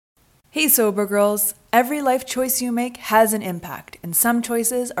Hey Sober Girls! Every life choice you make has an impact, and some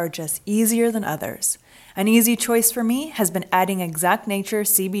choices are just easier than others. An easy choice for me has been adding Exact Nature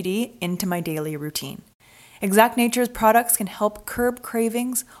CBD into my daily routine. Exact Nature's products can help curb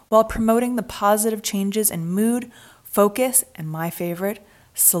cravings while promoting the positive changes in mood, focus, and my favorite,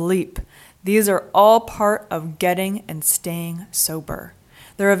 sleep. These are all part of getting and staying sober.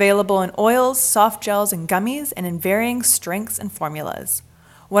 They're available in oils, soft gels, and gummies, and in varying strengths and formulas.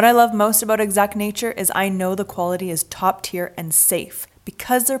 What I love most about Exact Nature is I know the quality is top tier and safe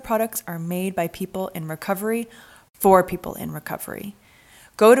because their products are made by people in recovery for people in recovery.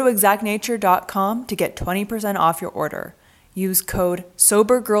 Go to exactnature.com to get 20% off your order. Use code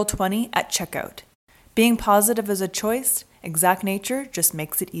SOBERGIRL20 at checkout. Being positive is a choice. Exact Nature just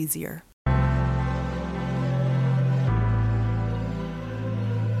makes it easier.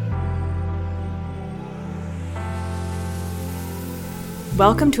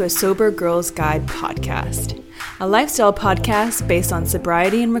 Welcome to a Sober Girls Guide podcast, a lifestyle podcast based on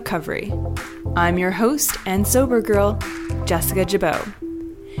sobriety and recovery. I'm your host and sober girl, Jessica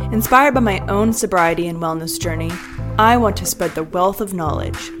Galbato. Inspired by my own sobriety and wellness journey, I want to spread the wealth of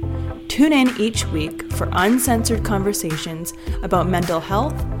knowledge. Tune in each week for uncensored conversations about mental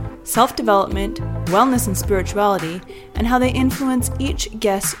health, self-development, wellness and spirituality, and how they influence each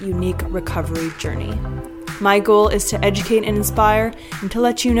guest's unique recovery journey. My goal is to educate and inspire and to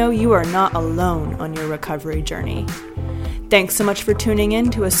let you know you are not alone on your recovery journey. Thanks so much for tuning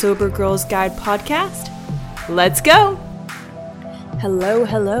in to a Sober Girls Guide podcast. Let's go!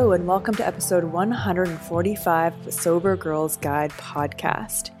 Hello, and welcome to episode 145 of the Sober Girls Guide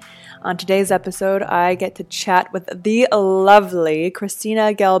podcast. On today's episode, I get to chat with the lovely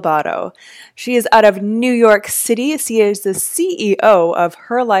Christina Galbato. She is out of New York City. She is the CEO of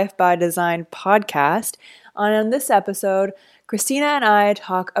Her Life by Design podcast. And on this episode, Christina and I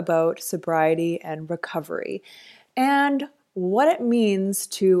talk about sobriety and recovery and what it means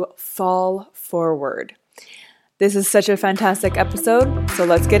to fall forward. This is such a fantastic episode, so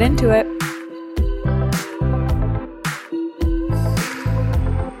let's get into it.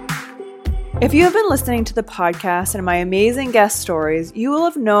 If you have been listening to the podcast and my amazing guest stories, you will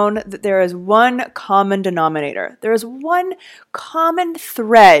have known that there is one common denominator. There is one common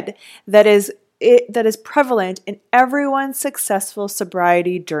thread that is prevalent in everyone's successful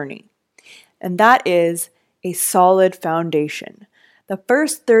sobriety journey, and that is a solid foundation. The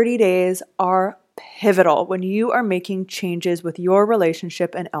first 30 days are pivotal when you are making changes with your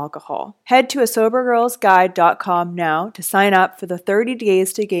relationship and alcohol. Head to asobergirlsguide.com now to sign up for the 30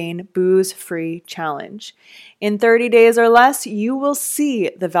 Days to Gain Booze-Free Challenge. In 30 days or less, you will see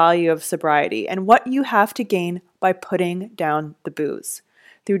the value of sobriety and what you have to gain by putting down the booze.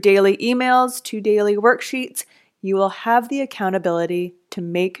 Through daily emails to daily worksheets, you will have the accountability to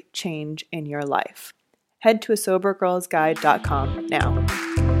make change in your life. Head to asobergirlsguide.com now.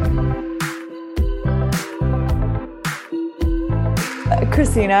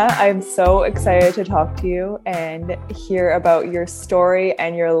 Christina, I'm so excited to talk to you and hear about your story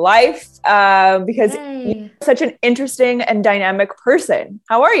and your life because you're such an interesting and dynamic person.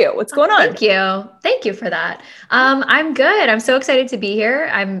 How are you? What's going on? Thank you. Thank you for that. I'm good. I'm so excited to be here.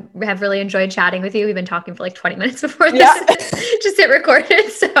 I have really enjoyed chatting with you. We've been talking for like 20 minutes before this just hit recorded.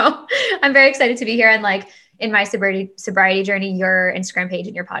 So I'm very excited to be here. And like, in my sobriety journey, your Instagram page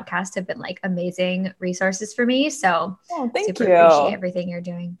and your podcast have been like amazing resources for me. So thank you. Appreciate everything you're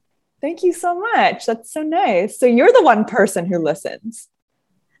doing. Thank you so much. That's so nice. So you're the one person who listens.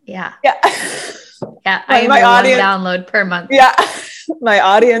 Yeah. Yeah. Yeah. I am my audience, one download per month. Yeah. My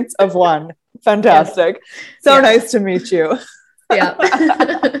audience of one. Fantastic. Yes. So nice to meet you. Yeah.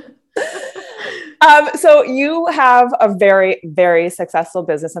 So you have a very, very successful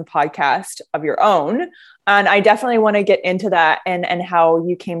business and podcast of your own. And I definitely want to get into that and how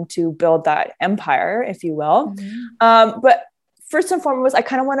you came to build that empire, if you will. Mm-hmm. But first and foremost, I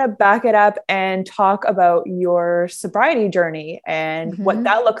kind of want to back it up and talk about your sobriety journey and what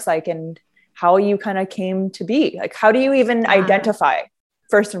that looks like and how you kind of came to be. Like, how do you even identify,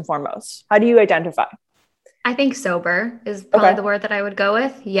 first and foremost? How do you identify? I think sober is probably the word that I would go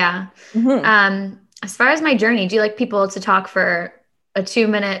with. Yeah. Mm-hmm. As far as my journey, do you like people to talk for a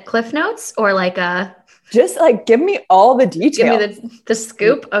 2-minute cliff notes or like just like, give me all the details. Give me the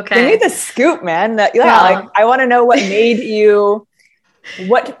scoop. Okay. Give me the scoop, man. Like, I want to know what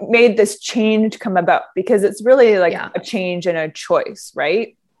made this change come about, because it's really like a change and a choice,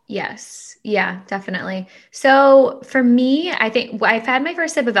 right? Yes. Yeah, definitely. So for me, I think I've had my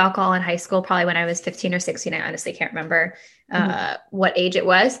first sip of alcohol in high school, probably when I was 15 or 16. I honestly can't remember what age it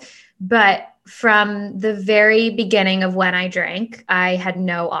was, but from the very beginning of when I drank, I had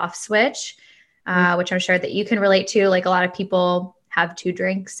no off switch, which I'm sure that you can relate to. Like a lot of people have 2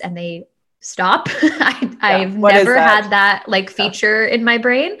 drinks and they stop. I've never had that like feature in my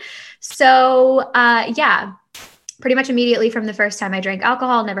brain. So pretty much immediately from the first time I drank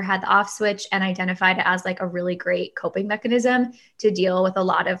alcohol, never had the off switch, and identified it as like a really great coping mechanism to deal with a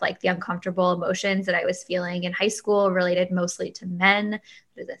lot of like the uncomfortable emotions that I was feeling in high school, related mostly to men.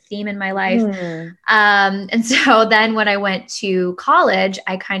 There's a theme in my life. And so then when I went to college,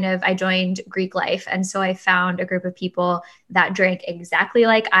 I joined Greek life. And so I found a group of people that drank exactly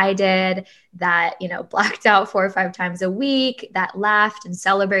like I did, that, blacked out 4 or 5 times a week, that laughed and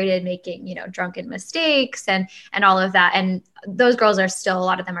celebrated making, drunken mistakes and all of that. And those girls a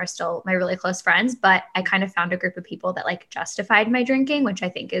lot of them are still my really close friends, but I kind of found a group of people that like justified my drinking, which I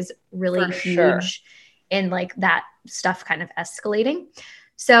think is really huge in like that stuff kind of escalating.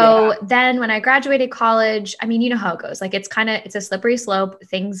 So then when I graduated college, I mean, you know how it goes. Like it's a slippery slope.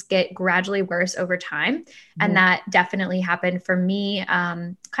 Things get gradually worse over time. And that definitely happened for me.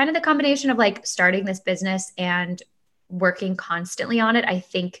 Kind of the combination of like starting this business and working constantly on it, I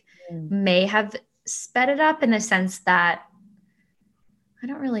think may have sped it up in the sense that I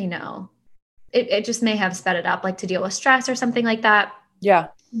don't really know. It just may have sped it up, like to deal with stress or something like that. Yeah.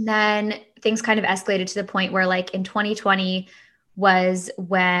 And then things kind of escalated to the point where like in 2020 was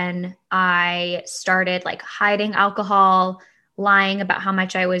when I started like hiding alcohol, lying about how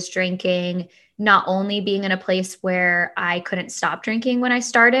much I was drinking, not only being in a place where I couldn't stop drinking when I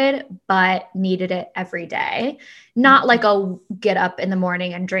started, but needed it every day. Not like a get up in the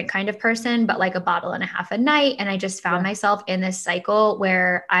morning and drink kind of person, but like a bottle and a half a night. And I just found myself in this cycle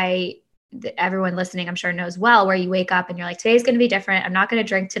where everyone listening, I'm sure knows well, where you wake up and you're like, today's going to be different. I'm not going to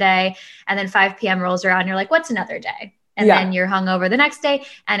drink today. And then 5 p.m. rolls around and you're like, what's another day? And then you're hungover the next day.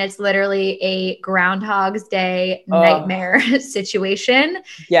 And it's literally a Groundhog's Day nightmare situation.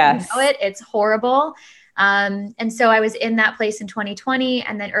 Yes. It's horrible. And so I was in that place in 2020.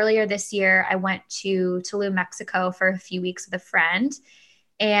 And then earlier this year, I went to Tulum, Mexico for a few weeks with a friend.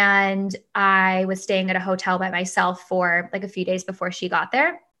 And I was staying at a hotel by myself for like a few days before she got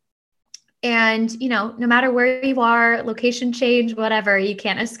there. And, no matter where you are, location change, whatever, you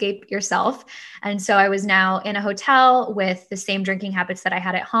can't escape yourself. And so I was now in a hotel with the same drinking habits that I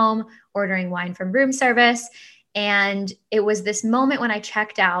had at home, ordering wine from room service. And it was this moment when I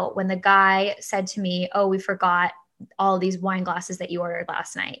checked out, when the guy said to me, oh, we forgot all these wine glasses that you ordered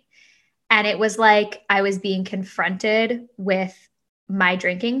last night. And it was like I was being confronted with my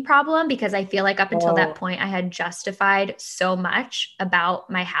drinking problem, because I feel like up until that point, I had justified so much about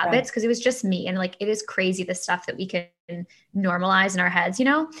my habits because it was just me. And like, it is crazy the stuff that we can normalize in our heads,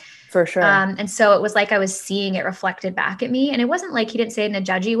 For sure. And so it was like I was seeing it reflected back at me. And it wasn't like he didn't say it in a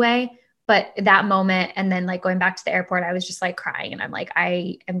judgy way, but that moment, and then like going back to the airport, I was just like crying. And I'm like,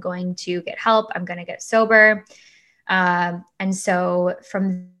 I am going to get help. I'm going to get sober. And so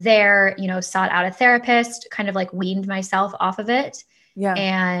from there, sought out a therapist, kind of like weaned myself off of it. Yeah.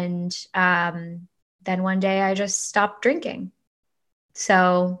 And then one day I just stopped drinking.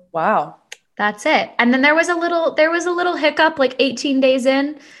 So wow, that's it. And then there was a little hiccup like 18 days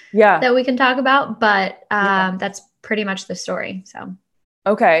in that we can talk about, but that's pretty much the story. So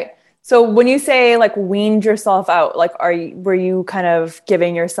okay. So when you say like weaned yourself out, like were you kind of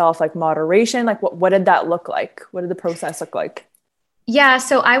giving yourself like moderation? Like what did that look like? What did the process look like? Yeah.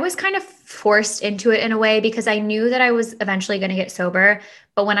 So I was kind of forced into it in a way because I knew that I was eventually going to get sober.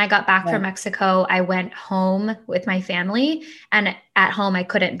 But when I got back from Mexico, I went home with my family, and at home, I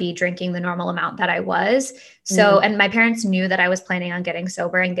couldn't be drinking the normal amount that I was. So, and my parents knew that I was planning on getting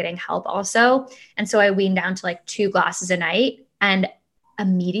sober and getting help also. And so I weaned down to like 2 glasses a night, and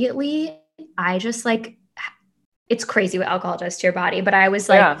immediately I just like, it's crazy what alcohol does to your body, but I was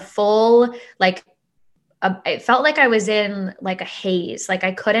like full, like, it felt like I was in like a haze. Like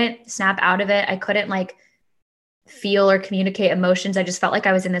I couldn't snap out of it. I couldn't like feel or communicate emotions. I just felt like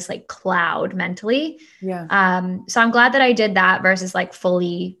I was in this like cloud mentally. Yeah. So I'm glad that I did that versus like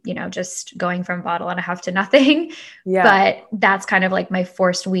fully, just going from bottle and a half to nothing. Yeah. But that's kind of like my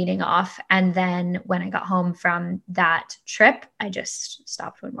forced weaning off. And then when I got home from that trip, I just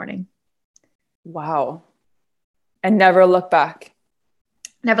stopped one morning. Wow. And never looked back.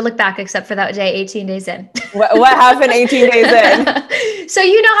 Never looked back except for that day, 18 days in. What happened 18 days in? So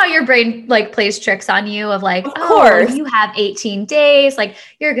you know how your brain like plays tricks on you of like, of course. You have 18 days, like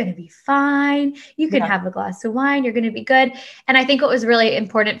you're going to be fine. You can have a glass of wine. You're going to be good. And I think what was really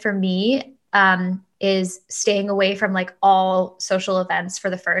important for me is staying away from like all social events for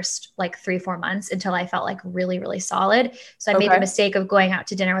the first like 3-4 months until I felt like really, really solid. So I made the mistake of going out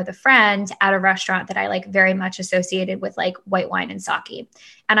to dinner with a friend at a restaurant that I like very much associated with like white wine and sake.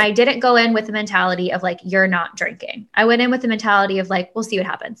 And I didn't go in with the mentality of like, you're not drinking. I went in with the mentality of like, we'll see what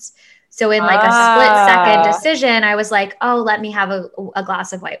happens. So in like a split second decision, I was like, oh, let me have a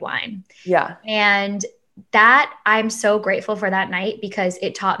glass of white wine. Yeah. And that I'm so grateful for that night because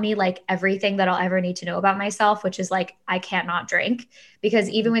it taught me like everything that I'll ever need to know about myself, which is like, I can't not drink, because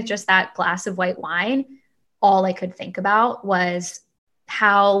even with just that glass of white wine, all I could think about was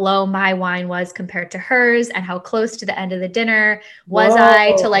how low my wine was compared to hers and how close to the end of the dinner was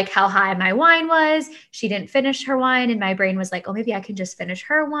I to like how high my wine was. She didn't finish her wine. And my brain was like, oh, maybe I can just finish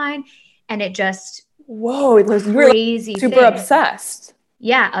her wine. And it just, it was crazy, super obsessed.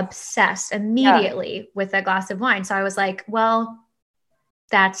 Yeah, obsessed immediately with a glass of wine. So I was like, well,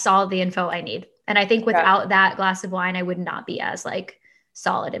 that's all the info I need. And I think without that glass of wine, I would not be as like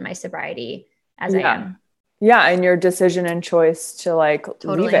solid in my sobriety as I am. Yeah. And your decision and choice to like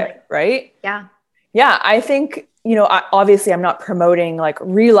leave it, right? Yeah. Yeah. I think, obviously I'm not promoting like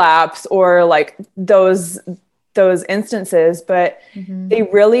relapse or like those instances, but they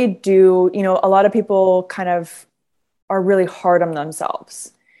really do, a lot of people kind of are really hard on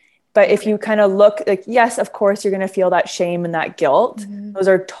themselves. But if you kind of look like, yes, of course, you're going to feel that shame and that guilt. Those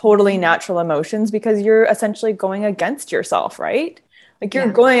are totally natural emotions because you're essentially going against yourself, right? Like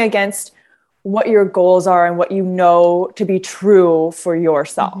you're going against what your goals are and what you know to be true for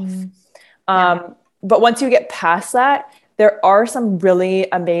yourself. But once you get past that, there are some really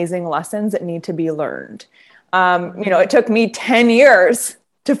amazing lessons that need to be learned. It took me 10 years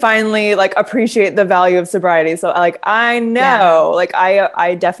to finally like appreciate the value of sobriety. So like, I know, like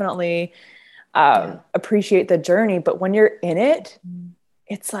I definitely appreciate the journey, but when you're in it,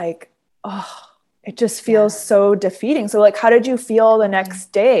 it's like, it just feels so defeating. So like, how did you feel the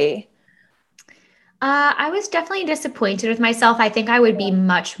next day? I was definitely disappointed with myself. I think I would be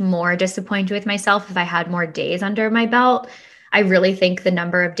much more disappointed with myself if I had more days under my belt. I really think the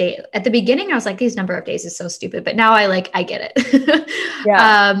number of days at the beginning, I was like, these number of days is so stupid, but now I get it.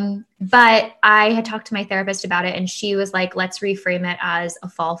 But I had talked to my therapist about it and she was like, let's reframe it as a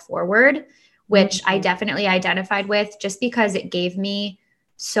fall forward, which I definitely identified with just because it gave me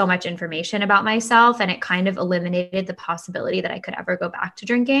so much information about myself and it kind of eliminated the possibility that I could ever go back to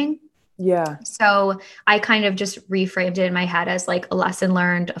drinking. Yeah. So I kind of just reframed it in my head as like a lesson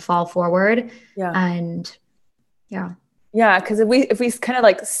learned, a fall forward. Yeah. And yeah, because if we kind of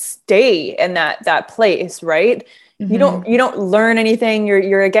like stay in that place, right? You don't learn anything.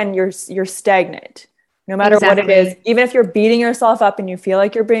 You're stagnant. No matter what it is, even if you're beating yourself up and you feel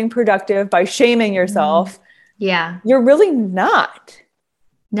like you're being productive by shaming yourself, you're really not.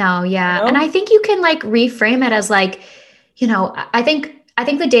 No, and I think you can like reframe it as like, I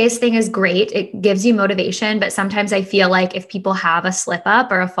think the days thing is great. It gives you motivation, but sometimes I feel like if people have a slip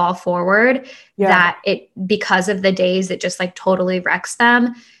up or a fall forward, that because of the days, it just like totally wrecks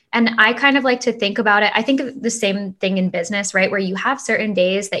them. And I kind of like to think about it. I think of the same thing in business, right? Where you have certain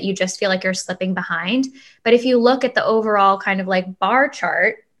days that you just feel like you're slipping behind. But if you look at the overall kind of like bar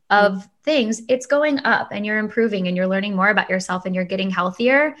chart of things, it's going up and you're improving and you're learning more about yourself and you're getting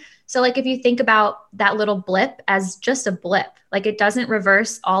healthier. So like if you think about that little blip as just a blip, like it doesn't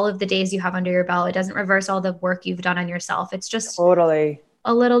reverse all of the days you have under your belt. It doesn't reverse all the work you've done on yourself. It's just totally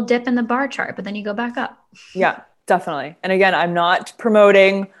a little dip in the bar chart, but then you go back up. Yeah, definitely. And again, I'm not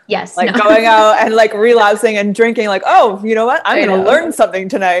promoting going out and like relapsing and drinking like, oh, you know what? I'm going to learn something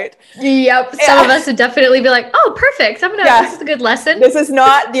tonight. Yep. Some of us would definitely be like, oh, perfect. This is a good lesson. This is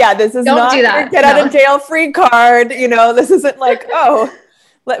not get out of jail free card. This isn't like, oh,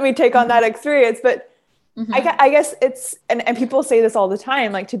 let me take on that experience. But I guess it's, and people say this all the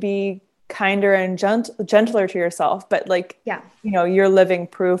time, like to be kinder and gentler to yourself, but like, you're living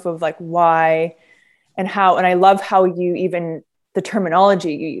proof of like why and how, and I love how you even the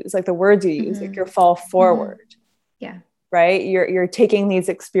terminology you use, like the words you use, like your fall forward. Yeah. Right. You're taking these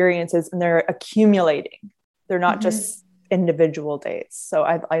experiences and they're accumulating. They're not just individual days. So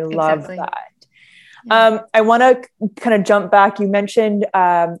I love that. Yeah. I want to kind of jump back. You mentioned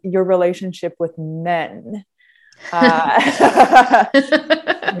your relationship with men. Not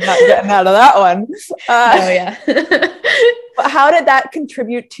getting out of that one. But how did that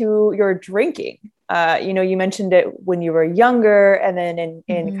contribute to your drinking? You mentioned it when you were younger and then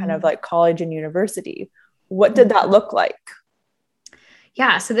in kind of like college and university. What did that look like?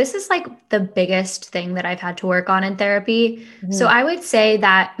 Yeah. So this is like the biggest thing that I've had to work on in therapy. So I would say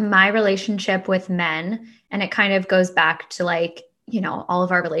that my relationship with men, and it kind of goes back to like, all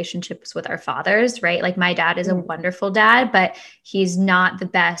of our relationships with our fathers, right? Like my dad is a wonderful dad, but he's not the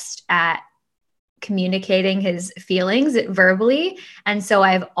best at communicating his feelings verbally. And so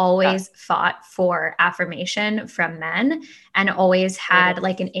I've always fought for affirmation from men and always had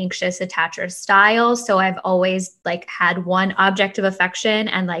like an anxious attacher style. So I've always like had one object of affection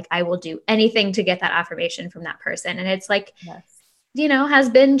and like I will do anything to get that affirmation from that person. And it's like, has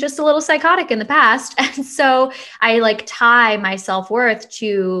been just a little psychotic in the past. And so I like tie my self-worth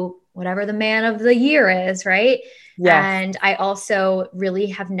to whatever the man of the year is, right? Yes. And I also really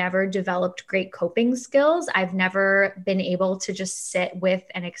have never developed great coping skills. I've never been able to just sit with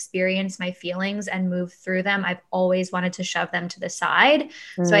and experience my feelings and move through them. I've always wanted to shove them to the side.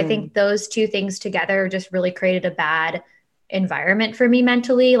 So I think those two things together just really created a bad environment for me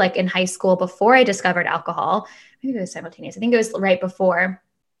mentally. Like in high school, before I discovered alcohol, maybe it was simultaneous. I think it was right before,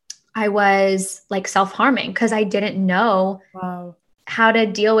 I was like self-harming because I didn't know how to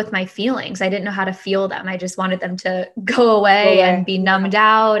deal with my feelings. I didn't know how to feel them. I just wanted them to go away and be numbed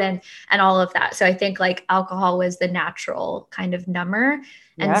out and all of that. So I think like alcohol was the natural kind of number.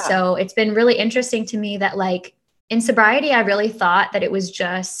 And so it's been really interesting to me that like in sobriety, I really thought that it was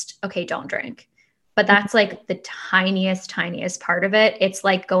just, okay, don't drink. But that's like the tiniest part of it. It's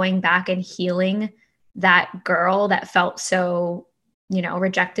like going back and healing that girl that felt so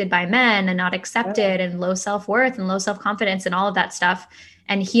rejected by men and not accepted and low self-worth and low self-confidence and all of that stuff,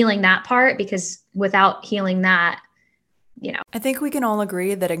 and healing that part, because without healing that, I think we can all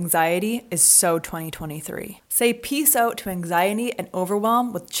agree that anxiety is so 2023. Say peace out to anxiety and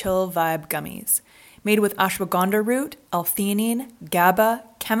overwhelm with Chill Vibe gummies. Made with ashwagandha root, L-theanine, GABA,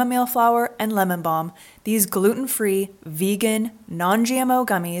 chamomile flower, and lemon balm, these gluten-free, vegan, non-GMO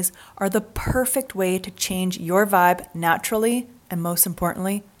gummies are the perfect way to change your vibe naturally and most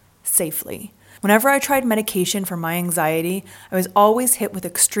importantly, safely. Whenever I tried medication for my anxiety, I was always hit with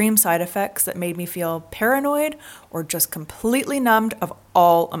extreme side effects that made me feel paranoid or just completely numbed of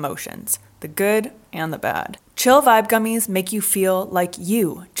all emotions, the good and the bad. Chill Vibe gummies make you feel like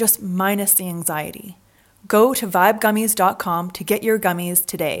you, just minus the anxiety. Go to vibegummies.com to get your gummies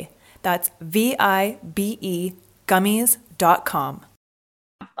today. That's VIBE gummies.com.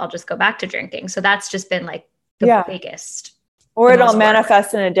 I'll just go back to drinking. So that's just been like the biggest. Or it'll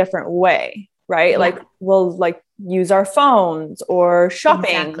manifest in a different way, right? Yeah. Like we'll like use our phones or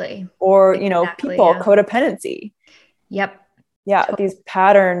shopping or, people, codependency. Yep. Yeah. Totally. These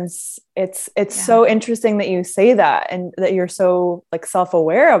patterns, it's so interesting that you say that and that you're so like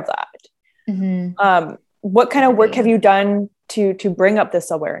self-aware of that. Mm-hmm. What kind of work have you done to bring up this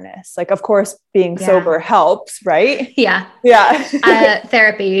awareness? Like, of course, being sober helps, right? Yeah.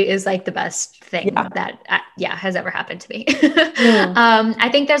 Therapy is like the best thing that has ever happened to me. I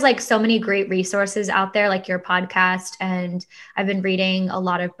think there's like so many great resources out there, like your podcast. And I've been reading a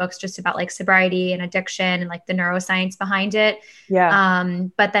lot of books just about like sobriety and addiction and like the neuroscience behind it.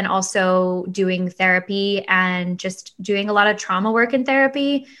 But then also doing therapy and just doing a lot of trauma work in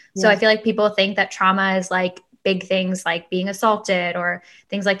therapy. So I feel like people think that trauma is like big things like being assaulted or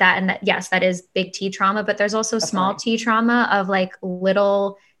things like that. And that, yes, that is big T trauma, but there's also small T trauma of like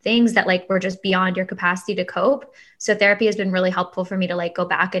little things that like were just beyond your capacity to cope. So therapy has been really helpful for me to like go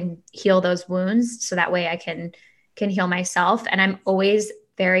back and heal those wounds. So that way I can heal myself. And I'm always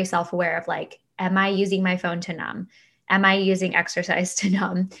very self-aware of like, am I using my phone to numb? Am I using exercise to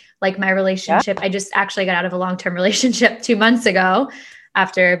numb? Like my relationship, I just actually got out of a long-term relationship 2 months ago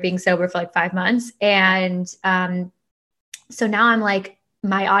after being sober for like 5 months. And so now I'm like,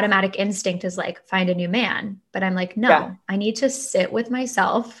 my automatic instinct is like, find a new man. But I'm like, no, I need to sit with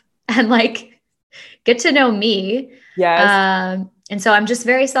myself and like get to know me. And so I'm just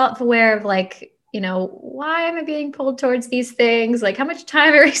very self-aware of like, why am I being pulled towards these things? Like how much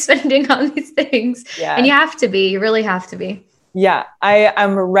time are we spending on these things? And you have to be, you really have to be. Yeah,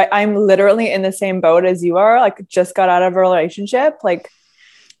 I'm literally in the same boat as you are. Like just got out of a relationship. Like,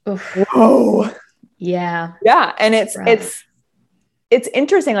 whoa. Yeah. And it's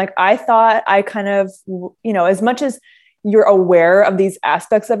interesting. Like I thought I kind of, as much as you're aware of these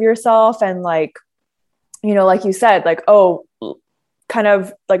aspects of yourself and like, like you said, like, kind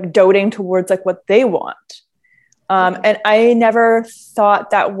of like doting towards like what they want. And I never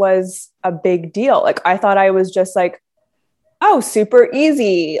thought that was a big deal. Like I thought I was just like, super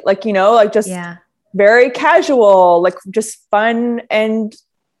easy. Like, like just very casual, like just fun.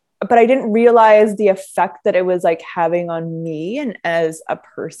 But I didn't realize the effect that it was like having on me and as a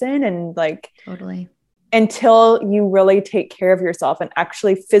person and like totally until you really take care of yourself and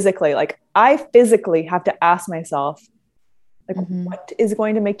actually physically, like I physically have to ask myself, like, what is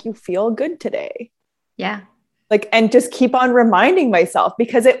going to make you feel good today? Yeah. like, and just keep on reminding myself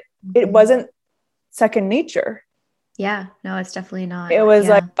because it wasn't second nature. Yeah, no, it's definitely not. It was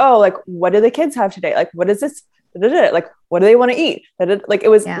like, oh, like, what do the kids have today? Like, what is this? Like, what do they want to eat? Like, it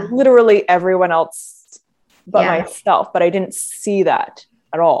was literally everyone else but myself, but I didn't see that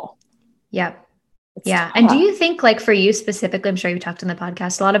at all. Yep. Yeah. Tough. And do you think, like, for you specifically, I'm sure you talked on the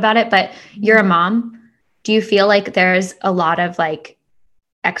podcast a lot about it, but you're a mom. Do you feel like there's a lot of like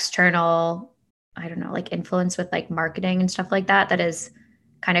external, I don't know, like influence with like marketing and stuff like that has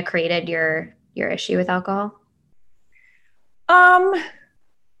kind of created your issue with alcohol?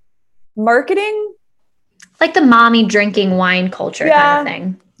 Marketing? Like the mommy drinking wine culture kind of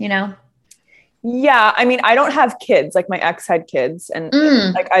thing, you know? Yeah. I mean, I don't have kids. Like my ex had kids and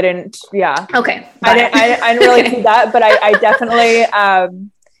like, I didn't, Okay. I didn't really see that, but I definitely,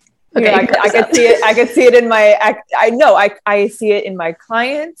 okay. I could see it in my, I see it in my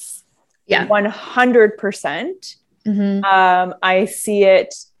clients. Yeah. 100%. I see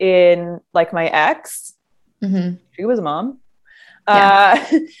it in like my ex. She was a mom.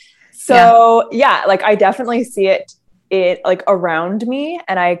 Like I definitely see it like around me,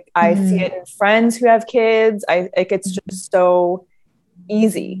 and I see it in friends who have kids. It's just so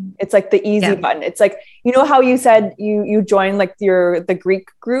easy. It's like the easy button. It's like, you know how you said you joined like the Greek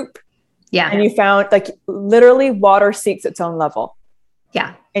group, and you found like literally water seeks its own level.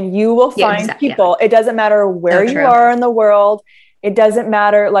 Yeah, and you will find people. It doesn't matter where you are in the world. It doesn't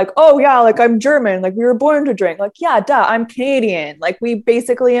matter like, oh yeah, like I'm German, like we were born to drink. Like, yeah, duh, I'm Canadian. Like we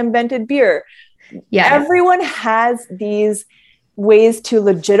basically invented beer. Yeah. Everyone has these ways to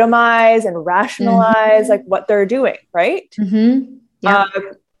legitimize and rationalize like what they're doing, right? Yeah.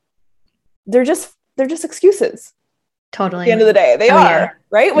 They're just excuses. Totally. At the end of the day, they are,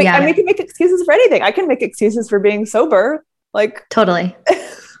 right? Like, and we can make excuses for anything. I can make excuses for being sober. Like totally.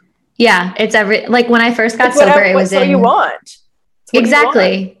 Yeah. It's like when I first got sober, it was what you want.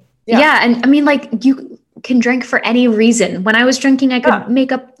 Exactly. Yeah. And I mean, like you can drink for any reason. When I was drinking, I could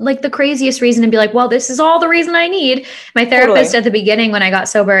make up like the craziest reason and be like, well, this is all the reason I need. My therapist at the beginning, when I got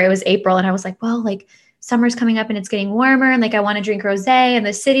sober, it was April. And I was like, well, like summer's coming up and it's getting warmer. And like, I want to drink rosé in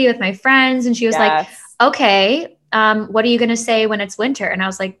the city with my friends. And she was like, okay, what are you going to say when it's winter? And I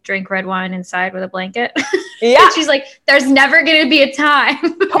was like, drink red wine inside with a blanket. Yeah. And she's like, there's never going to be a time.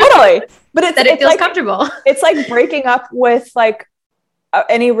 Totally. But it feels like, comfortable. It's like breaking up with like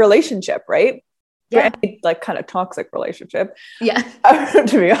any relationship, right? Yeah. Any, like kind of toxic relationship. Yeah.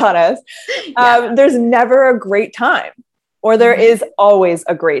 To be honest, there's never a great time, or there is always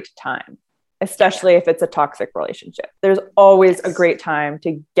a great time, especially if it's a toxic relationship. There's always a great time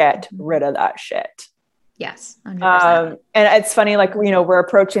to get rid of that shit. Yes. 100%. And it's funny, like, you know, we're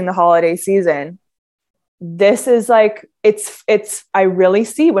approaching the holiday season. This is like, I really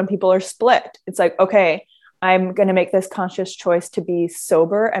see when people are split. It's like, okay, I'm going to make this conscious choice to be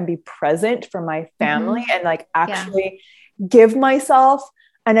sober and be present for my family and like actually give myself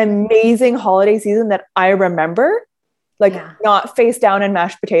an amazing holiday season that I remember, like not face down in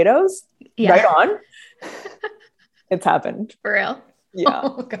mashed potatoes. Yeah. Right on. It's happened. For real. Yeah.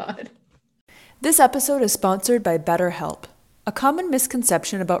 Oh God. This episode is sponsored by BetterHelp. A common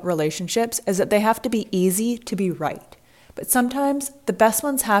misconception about relationships is that they have to be easy to be right. But sometimes the best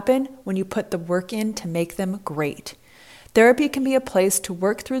ones happen when you put the work in to make them great. Therapy can be a place to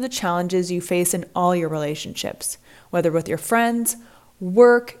work through the challenges you face in all your relationships, whether with your friends,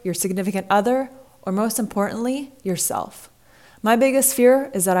 work, your significant other, or most importantly, yourself. My biggest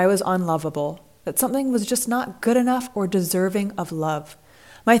fear is that I was unlovable, that something was just not good enough or deserving of love.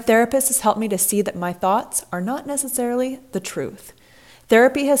 My therapist has helped me to see that my thoughts are not necessarily the truth.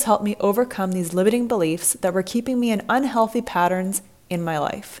 Therapy has helped me overcome these limiting beliefs that were keeping me in unhealthy patterns in my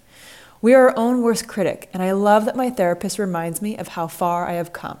life. We are our own worst critic, and I love that my therapist reminds me of how far I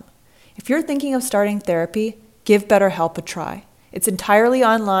have come. If you're thinking of starting therapy, give BetterHelp a try. It's entirely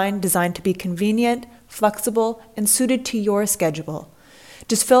online, designed to be convenient, flexible, and suited to your schedule.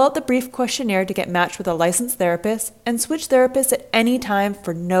 Just fill out the brief questionnaire to get matched with a licensed therapist and switch therapists at any time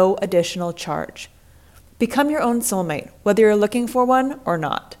for no additional charge. Become your own soulmate, whether you're looking for one or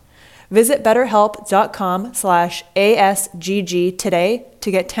not. Visit betterhelp.com/ASGG today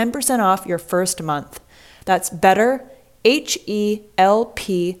to get 10% off your first month. That's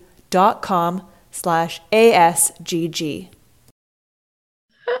betterhelp.com/ASGG.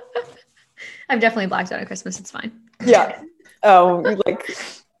 I've definitely blacked out at Christmas. It's fine. Yeah. Oh, like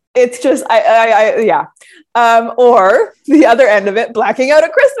it's just, yeah. Or the other end of it, blacking out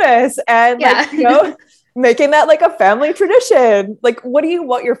at Christmas and like, you know, making that like a family tradition. Like, what do you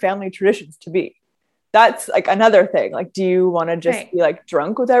want your family traditions to be? That's like another thing. Like, do you want to just be like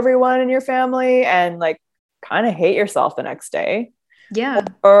drunk with everyone in your family and like kind of hate yourself the next day? Yeah.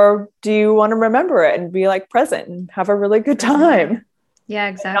 Or do you want to remember it and be like present and have a really good time? Yeah,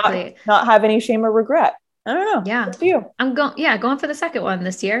 exactly. Not have any shame or regret. I don't know. Yeah. What do you? I'm going for the second one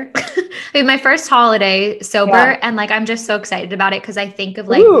this year. I mean, my first holiday sober, and like I'm just so excited about it because I think of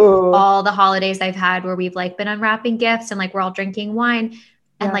like all the holidays I've had where we've like been unwrapping gifts and like we're all drinking wine.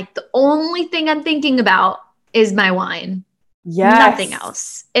 And like the only thing I'm thinking about is my wine. Yes. Nothing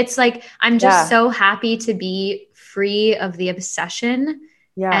else. It's like I'm just so happy to be free of the obsession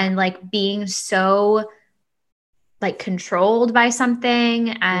and like being so like controlled by something.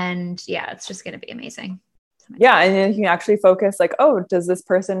 And it's just going to be amazing. Yeah. And then you can actually focus like, oh, does this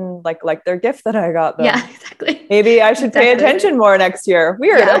person like their gift that I got them? Yeah, exactly. Maybe I should pay attention more next year.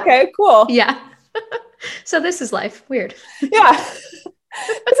 Weird. Yeah. Okay, cool. Yeah. So this is life. Weird. Yeah.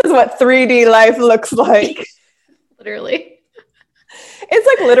 This is what 3D life looks like. Literally. It's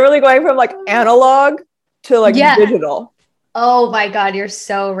like literally going from like analog to like digital. Oh my God. You're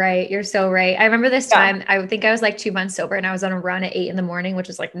so right. You're so right. I remember this time, I think I was like 2 months sober and I was on a run at 8 a.m, which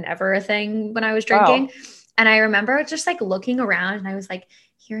is like never a thing when I was drinking. Wow. And I remember just like looking around and I was like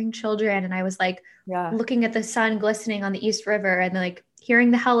hearing children and I was like looking at the sun glistening on the East River and then like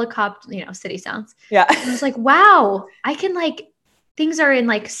hearing the helicopter, city sounds. Yeah. And I was like, wow, I can like, things are in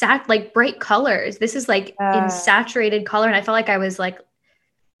like bright colors. This is like in saturated color. And I felt like I was like,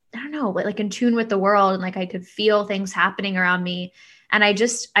 I don't know, but like in tune with the world and like I could feel things happening around me. And I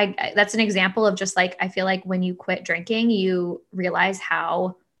that's an example of just like, I feel like when you quit drinking, you realize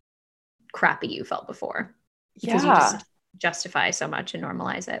how crappy you felt before because you just justify so much and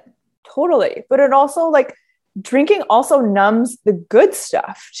normalize it. Totally. But it also like drinking also numbs the good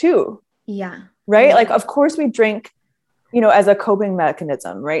stuff too. Yeah. Right. Yeah. Like, of course we drink, as a coping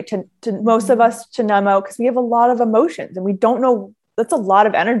mechanism, right? To most of us to numb out because we have a lot of emotions and we don't know, that's a lot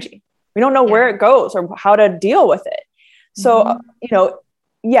of energy. We don't know where it goes or how to deal with it. So,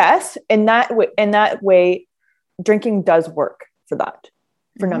 yes, in that way, drinking does work for that,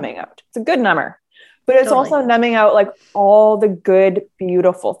 for numbing out. It's a good number, but it's also numbing out like all the good,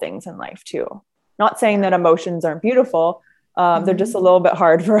 beautiful things in life too. Not saying that emotions aren't beautiful. They're just a little bit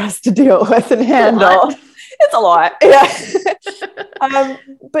hard for us to deal with and handle. It's a lot. Yeah.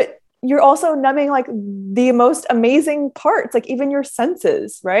 But you're also numbing like the most amazing parts, like even your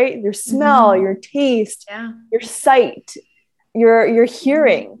senses, right? Your smell, your taste, your sight, your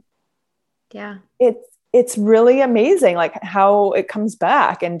hearing. Yeah. It's really amazing, like how it comes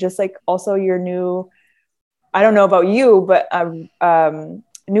back. And just like also your new, I don't know about you, but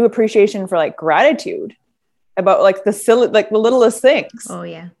new appreciation for like gratitude about like the silly, like the littlest things. Oh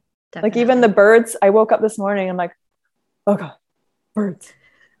yeah. Definitely. Like even the birds, I woke up this morning, I'm like, oh God, birds.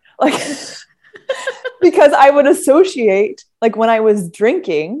 Like, because I would associate like when I was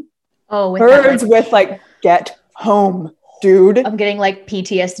drinking birds with like, get home, dude. I'm getting like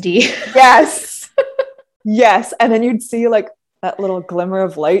PTSD. Yes. Yes. And then you'd see like that little glimmer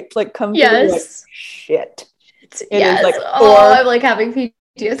of light like come through. Like, shit. It is like, I'm like having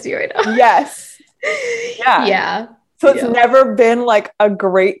PTSD right now. Yes. Yeah. Yeah. So it's never been like a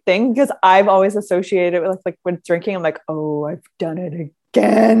great thing because I've always associated it with like with drinking. I'm like, oh, I've done it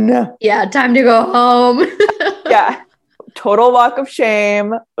again. Yeah. Time to go home. Yeah. Total walk of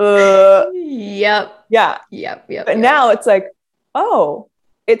shame. Yep. Yeah. Yep. But now it's like, oh,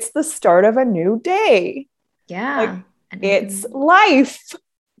 it's the start of a new day. Yeah. Like, it's life.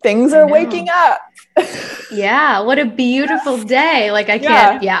 Things are waking up. Yeah. What a beautiful day. Like I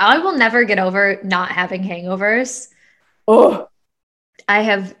can't, I will never get over not having hangovers. Oh, I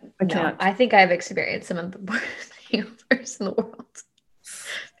can't. I think I've experienced some of the worst hangovers in the world.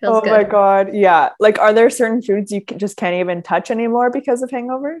 Feels good. My God. Yeah. Like, are there certain foods you just can't even touch anymore because of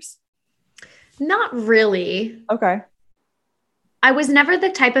hangovers? Not really. Okay. I was never the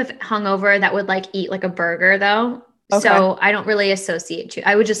type of hungover that would like eat like a burger though. Okay. So I don't really associate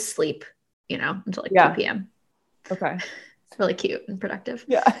I would just sleep, until like 2 p.m. Okay. It's really cute and productive.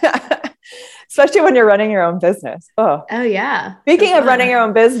 Yeah. Especially when you're running your own business. Oh yeah. Speaking of running your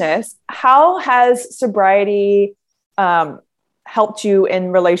own business, how has sobriety helped you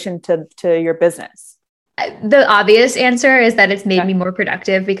in relation to your business? The obvious answer is that it's made me more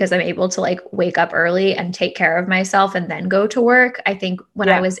productive because I'm able to like wake up early and take care of myself and then go to work. I think when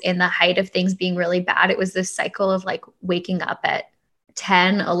I was in the height of things being really bad, it was this cycle of like waking up at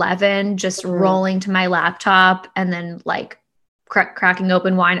 10, 11, just rolling to my laptop and then like cracking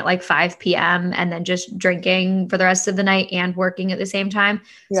open wine at like 5 p.m. and then just drinking for the rest of the night and working at the same time.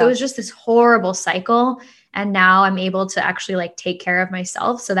 So it was just this horrible cycle. And now I'm able to actually like take care of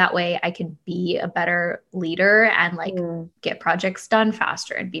myself. So that way I can be a better leader and like get projects done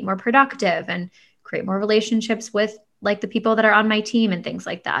faster and be more productive and create more relationships with like the people that are on my team and things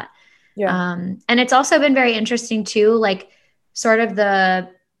like that. Yeah. And it's also been very interesting too, like sort of the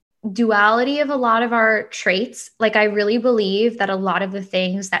duality of a lot of our traits. Like I really believe that a lot of the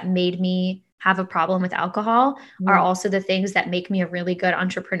things that made me have a problem with alcohol are also the things that make me a really good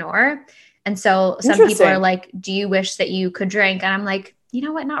entrepreneur. And so some people are like, do you wish that you could drink? And I'm like, you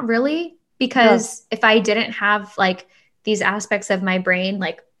know what? Not really. Because if I didn't have like these aspects of my brain,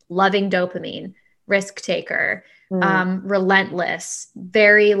 like loving dopamine, risk taker, relentless,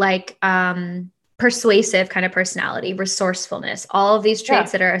 very like persuasive kind of personality, resourcefulness, all of these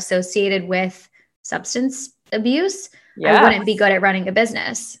traits that are associated with substance abuse, I wouldn't be good at running a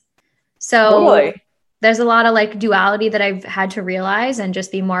business. So there's a lot of like duality that I've had to realize and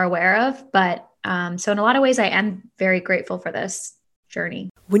just be more aware of. But so in a lot of ways, I am very grateful for this journey.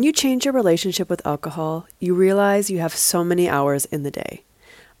 When you change your relationship with alcohol, you realize you have so many hours in the day.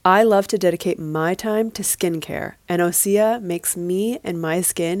 I love to dedicate my time to skincare, and Osea makes me and my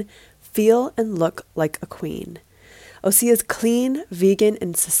skin feel and look like a queen. Osea's clean, vegan,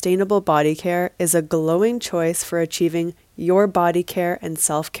 and sustainable body care is a glowing choice for achieving your body care and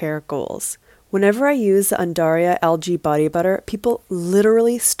self-care goals. Whenever I use the Undaria algae body butter, people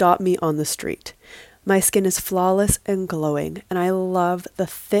literally stop me on the street. My skin is flawless and glowing, and I love the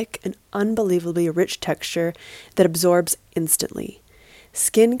thick and unbelievably rich texture that absorbs instantly.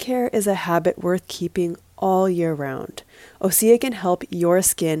 Skincare is a habit worth keeping all year round. Osea can help your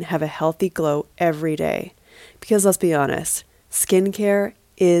skin have a healthy glow every day. Because let's be honest, skincare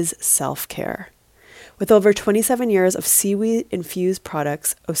is self-care. With over 27 years of seaweed-infused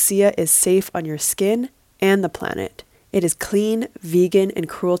products, Osea is safe on your skin and the planet. It is clean, vegan, and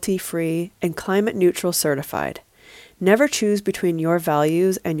cruelty-free, and climate-neutral certified. Never choose between your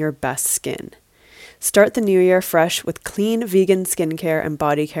values and your best skin. Start the new year fresh with clean vegan skincare and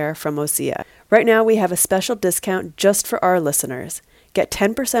body care from Osea. Right now, we have a special discount just for our listeners. Get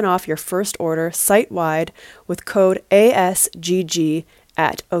 10% off your first order site-wide with code ASGG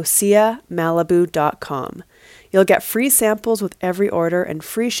at oseamalibu.com. You'll get free samples with every order and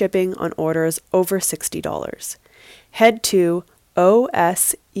free shipping on orders over $60. Head to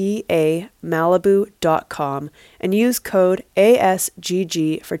oseamalibu.com and use code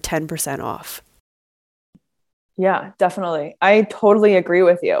ASGG for 10% off. Yeah, definitely. I totally agree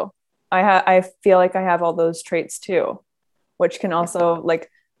with you. I feel like I have all those traits too, which can also like,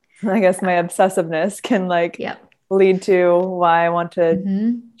 I guess my obsessiveness can like lead to why I want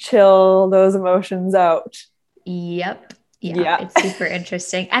to chill those emotions out. Yep. Yeah, it's super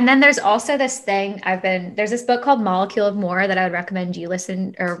interesting. And then there's also this thing there's this book called Molecule of More that I would recommend you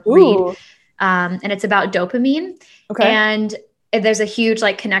listen or read. And it's about dopamine. Okay. And there's a huge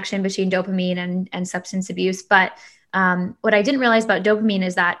like connection between dopamine and substance abuse. But what I didn't realize about dopamine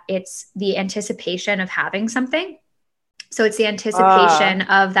is that it's the anticipation of having something. So it's the anticipation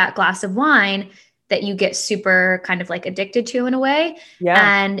of that glass of wine that you get super kind of like addicted to in a way. Yeah.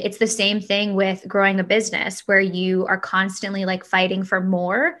 And it's the same thing with growing a business where you are constantly like fighting for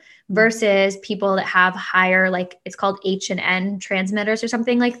more versus people that have higher, like it's called H&N transmitters or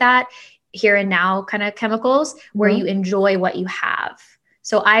something like that, here and now kind of chemicals where you enjoy what you have.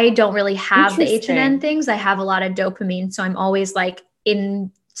 So I don't really have the H&N things. I have a lot of dopamine. So I'm always like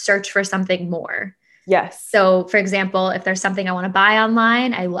in search for something more. Yes. So for example, if there's something I want to buy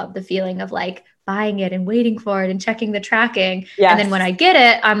online, I love the feeling of like buying it and waiting for it and checking the tracking. Yes. And then when I get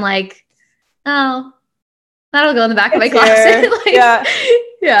it, I'm like, oh, that'll go in the back of my closet. Like,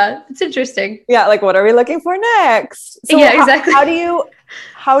 yeah, it's interesting. Yeah. Like, what are we looking for next? So exactly.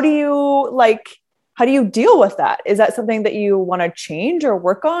 How do you deal with that? Is that something that you want to change or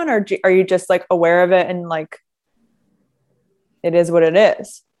work on, or are you just like aware of it and like, it is what it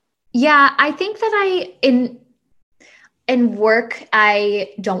is? Yeah, I think that in work,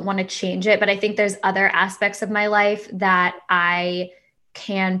 I don't want to change it, but I think there's other aspects of my life that I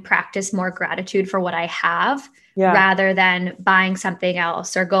can practice more gratitude for what I have rather than buying something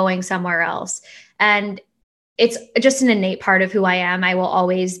else or going somewhere else. And it's just an innate part of who I am. I will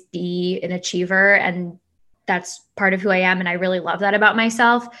always be an achiever, and that's part of who I am. And I really love that about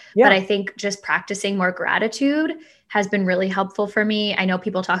myself. Yeah. But I think just practicing more gratitude has been really helpful for me. I know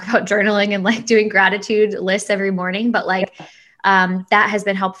people talk about journaling and like doing gratitude lists every morning, but like that has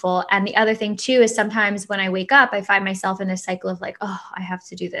been helpful. And the other thing too is sometimes when I wake up, I find myself in this cycle of like, oh, I have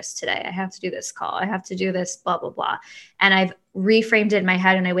to do this today. I have to do this call. I have to do this, blah, blah, blah. And I've reframed it in my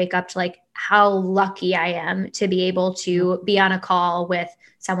head and I wake up to like how lucky I am to be able to be on a call with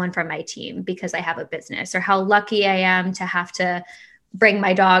someone from my team because I have a business, or how lucky I am to have to bring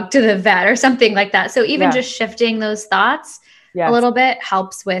my dog to the vet or something like that. So even just shifting those thoughts a little bit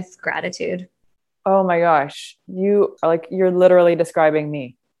helps with gratitude. Oh my gosh. You're literally describing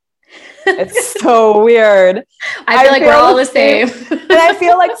me. It's so weird. I feel like we're all the same. And I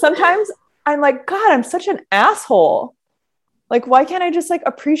feel like sometimes I'm like, God, I'm such an asshole. Like, why can't I just like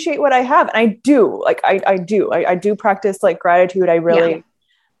appreciate what I have? And I do, like, I do practice like gratitude. I really,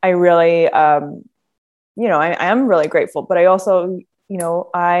 I am really grateful, but I also,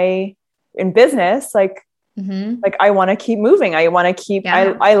 in business, like I want to keep moving. I want to keep,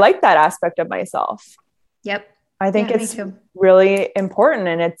 I like that aspect of myself. Yep. I think it's really important,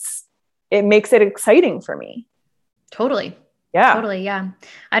 and it makes it exciting for me. Totally. Yeah. Totally. Yeah.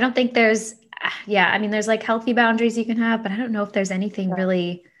 I don't think there's like healthy boundaries you can have, but I don't know if there's anything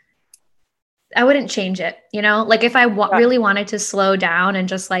really, I wouldn't change it. Like if I really wanted to slow down and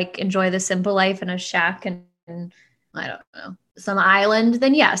just like enjoy the simple life in a shack and I don't know, some island,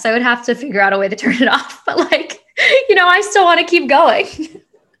 then yes, I would have to figure out a way to turn it off. But like, I still want to keep going.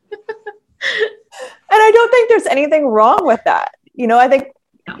 And I don't think there's anything wrong with that. I think,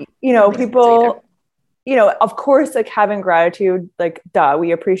 people, of course, like having gratitude, like, duh,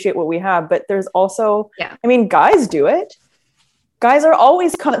 we appreciate what we have, but there's also, I mean, guys do it. Guys are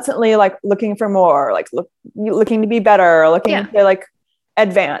always constantly like looking for more, like looking to be better, looking to like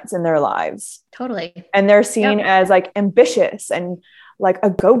advance in their lives. Totally. And they're seen as like ambitious and like a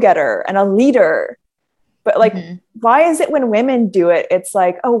go-getter and a leader. But like, why is it when women do it, it's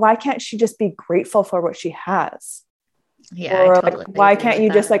like, oh, why can't she just be grateful for what she has? Yeah. Or like, why can't you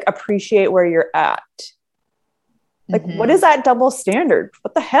just like appreciate where you're at? Like, what is that double standard?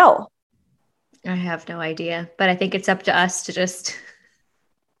 What the hell? I have no idea, but I think it's up to us to just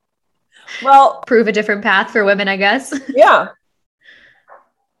prove a different path for women, I guess. Yeah.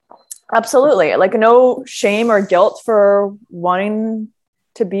 Absolutely. Like no shame or guilt for wanting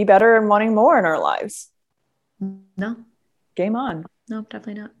to be better and wanting more in our lives. No. Game on. No,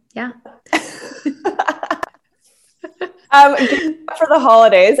 definitely not. Yeah. For the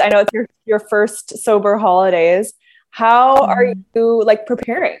holidays, I know it's your first sober holidays. How are you like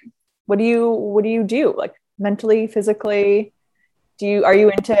preparing? What do you do like mentally, physically? Are you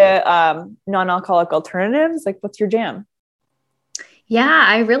into non-alcoholic alternatives? Like what's your jam? Yeah,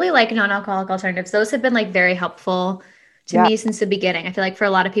 I really like non-alcoholic alternatives. Those have been like very helpful to me since the beginning. I feel like for a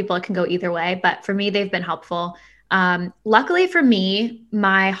lot of people, it can go either way, but for me, they've been helpful. Luckily for me,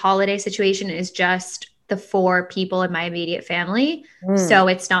 my holiday situation is just the 4 people in my immediate family. So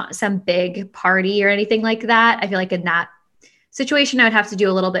it's not some big party or anything like that. I feel like in that situation, I would have to do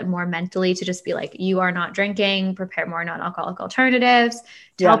a little bit more mentally to just be like, you are not drinking, prepare more non-alcoholic alternatives,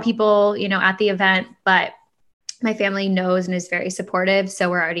 tell people, at the event. But my family knows and is very supportive. So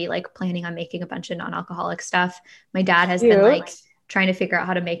we're already like planning on making a bunch of non-alcoholic stuff. My dad has been like trying to figure out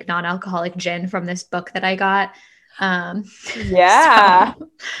how to make non-alcoholic gin from this book that I got.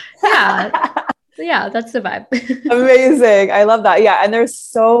 Yeah, that's the vibe. Amazing. I love that. Yeah. And there's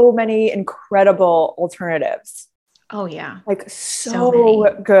so many incredible alternatives. Oh yeah. Like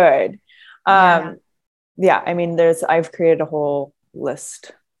so good. I mean, I've created a whole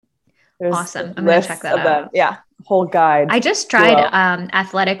list. There's awesome. I'm going to check that out. Yeah. Whole guide. I just tried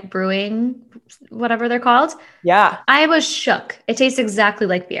Athletic Brewing, whatever they're called. Yeah. I was shook. It tastes exactly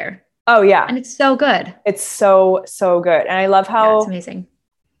like beer. Oh yeah. And it's so good. It's so, so good. And I love how it's amazing.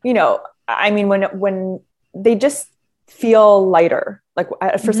 I mean, when they just feel lighter, like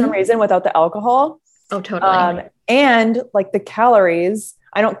for some reason without the alcohol. Oh, totally. And like the calories,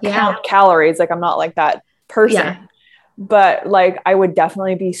 I don't count calories. Like I'm not like that person, but like I would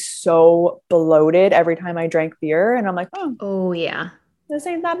definitely be so bloated every time I drank beer. And I'm like, oh yeah, this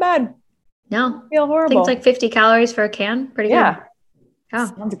ain't that bad. No, I feel horrible. I think it's like 50 calories for a can. Pretty good.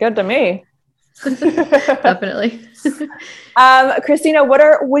 Oh, sounds good to me. Definitely. Christina, what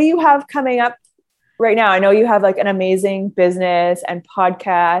do you have coming up right now? I know you have like an amazing business and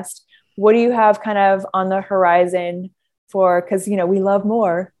podcast. What do you have kind of on the horizon for, because we love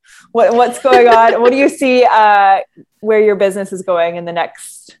more. What's going on? What do you see where your business is going in the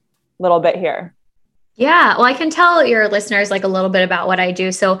next little bit here? Yeah, well, I can tell your listeners like a little bit about what I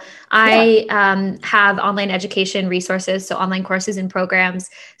do. So I have online education resources, so online courses and programs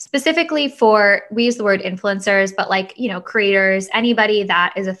specifically for, we use the word influencers, but like, creators, anybody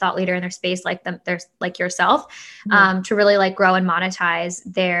that is a thought leader in their space, like them, there's like yourself, to really like grow and monetize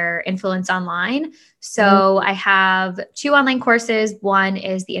their influence online. So I have 2 online courses. One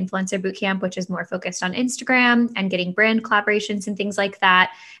is the Influencer Bootcamp, which is more focused on Instagram and getting brand collaborations and things like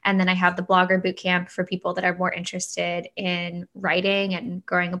that. And then I have the Blogger Bootcamp for people that are more interested in writing and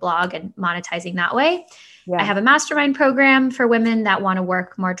growing a blog and monetizing that way. Yeah. I have a mastermind program for women that want to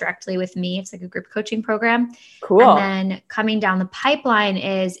work more directly with me. It's like a group coaching program. Cool. And then coming down the pipeline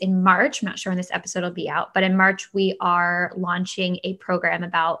is in March. I'm not sure when this episode will be out, but in March, we are launching a program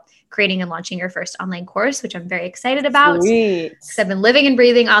about creating and launching your first online course, which I'm very excited about. Sweet. Because I've been living and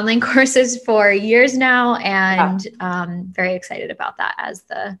breathing online courses for years now, and very excited about that as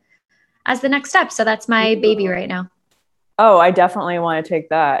the next step. So that's my baby right now. Oh, I definitely want to take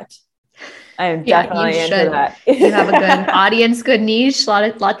that. I am definitely into that. You have a good audience, good niche,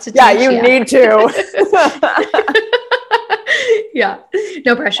 lots to teach. Yeah, you need to. Yeah,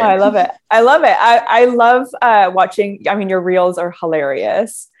 no pressure. Oh, I love it. I love watching. I mean, your reels are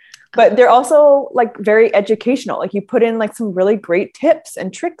hilarious, but they're also like very educational. Like you put in like some really great tips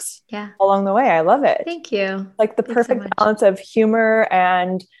and tricks along the way. I love it. Thank you. Like the perfect balance of humor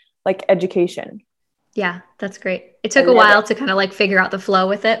and like education. Yeah, that's great. It took a while to kind of like figure out the flow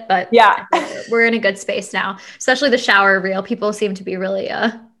with it, but we're in a good space now, especially the shower reel. People seem to be really,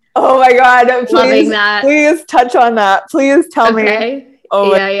 oh my God. Loving that. Please touch on that. Please tell me.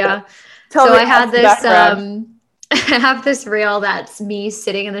 Oh yeah. So I had this, I have this reel that's me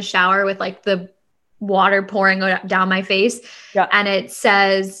sitting in the shower with like the water pouring down my face. Yeah. And it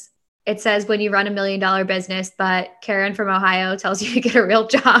says, when you run $1 million business, but Karen from Ohio tells you to get a real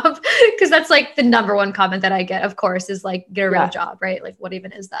job. Cause that's like the number one comment that I get, of course, is like, get a real job, right? Like what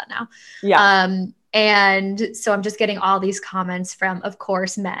even is that now? Yeah. And so I'm just getting all these comments from, of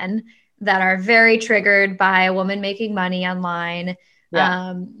course, men that are very triggered by a woman making money online.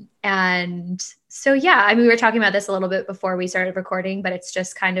 Yeah. And so, I mean, we were talking about this a little bit before we started recording, but it's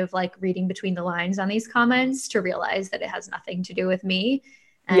just kind of like reading between the lines on these comments to realize that it has nothing to do with me.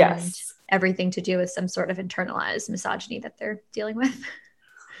 And everything to do with some sort of internalized misogyny that they're dealing with.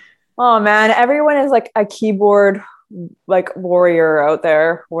 Oh man, everyone is like a keyboard like warrior out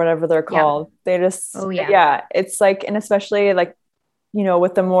there, whatever they're called. They just, it's like, and especially like, you know,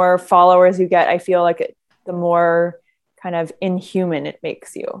 with the more followers you get, I feel like the more kind of inhuman it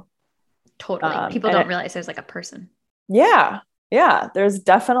makes you. Totally. People don't realize there's like a person. Yeah. Yeah. There's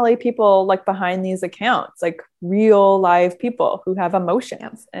definitely people like behind these accounts, like real live people who have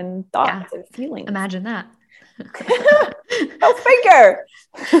emotions and thoughts and feelings. Imagine that. Go figure.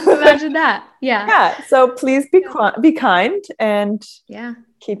 Imagine that. Yeah. Yeah. So please be kind and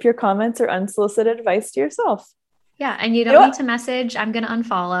keep your comments or unsolicited advice to yourself. Yeah. And you don't need to message, I'm going to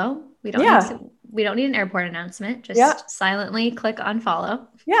unfollow. We don't need an airport announcement. Just silently click unfollow.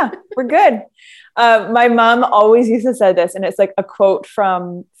 Yeah, we're good. My mom always used to say this, and it's like a quote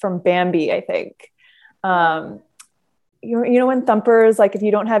from Bambi, I think. You know, when Thumper's like, if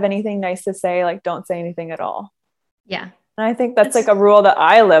you don't have anything nice to say, like, don't say anything at all. Yeah. And I think that's like a rule that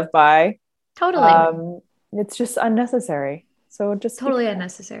I live by. Totally. It's just unnecessary. So just totally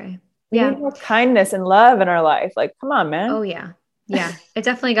unnecessary. We need more kindness and love in our life. Like, come on, man. Oh yeah. Yeah. It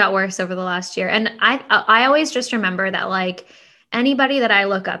definitely got worse over the last year. And I always just remember that like anybody that I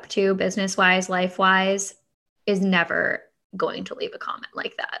look up to business-wise, life-wise is never going to leave a comment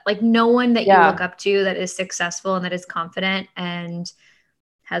like that. Like no one that you look up to that is successful and that is confident and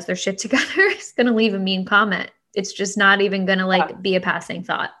has their shit together is going to leave a mean comment. It's just not even going to like be a passing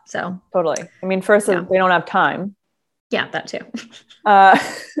thought. So totally. I mean, first they don't have time. Yeah, that too.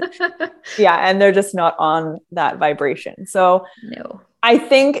 And they're just not on that vibration. So no, I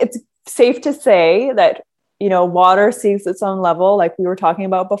think it's safe to say that, you know, water seeks its own level, like we were talking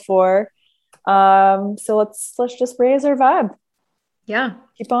about before. So let's just raise our vibe. Yeah.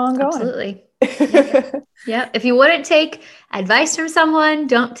 Keep on going. Absolutely. Yeah. If you wouldn't take advice from someone,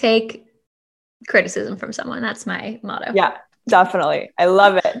 don't take criticism from someone. That's my motto. Yeah, definitely. I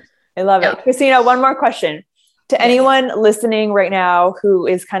love it. It. Christina, one more question. To anyone listening right now who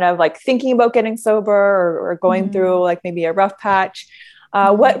is kind of like thinking about getting sober or going through like maybe a rough patch,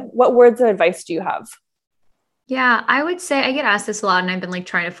 what words of advice do you have? Yeah, I would say I get asked this a lot and I've been like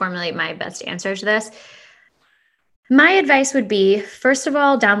trying to formulate my best answer to this. My advice would be, first of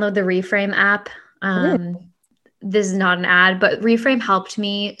all, download the Reframe app. This is not an ad, but Reframe helped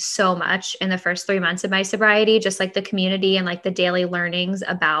me so much in the first 3 months of my sobriety, just like the community and like the daily learnings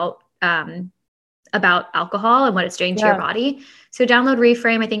about alcohol and what it's doing to your body. So download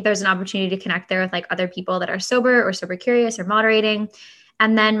Reframe. I think there's an opportunity to connect there with like other people that are sober or sober curious or moderating.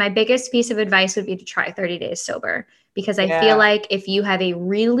 And then my biggest piece of advice would be to try 30 days sober, because I feel like if you have a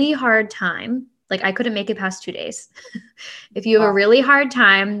really hard time, like I couldn't make it past 2 days. If you have a really hard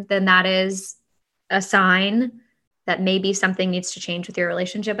time, then that is a sign that maybe something needs to change with your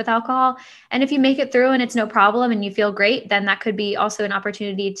relationship with alcohol. And if you make it through and it's no problem and you feel great, then that could be also an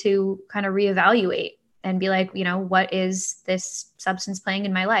opportunity to kind of reevaluate and be like, what is this substance playing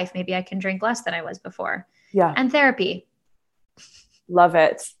in my life? Maybe I can drink less than I was before. Yeah. And therapy. Love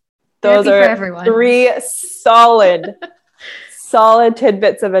it. Therapy Those for are everyone. 3 solid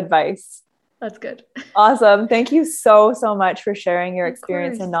tidbits of advice. That's good. Awesome. Thank you so much for sharing your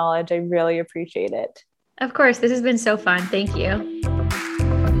experience course. and knowledge. I really appreciate it. Of course. This has been so fun. Thank you.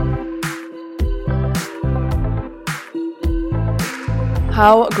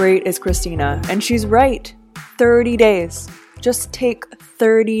 How great is Christina? And she's right. 30 days. Just take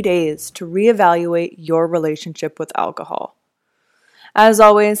 30 days to reevaluate your relationship with alcohol. As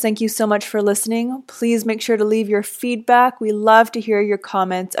always, thank you so much for listening. Please make sure to leave your feedback. We love to hear your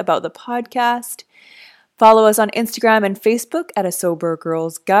comments about the podcast. Follow us on Instagram and Facebook at A Sober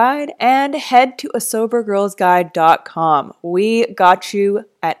Girls Guide, and head to asobergirlsguide.com. We got you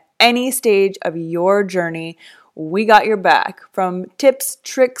at any stage of your journey. We got your back. From tips,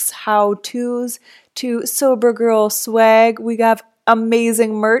 tricks, how-tos to Sober Girl swag. We have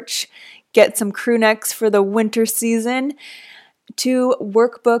amazing merch. Get some crew necks for the winter season. To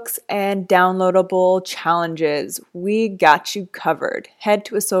workbooks and downloadable challenges. We got you covered. Head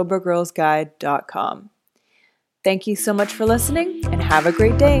to asobergirlsguide.com. Thank you so much for listening and have a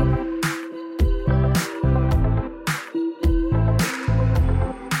great day.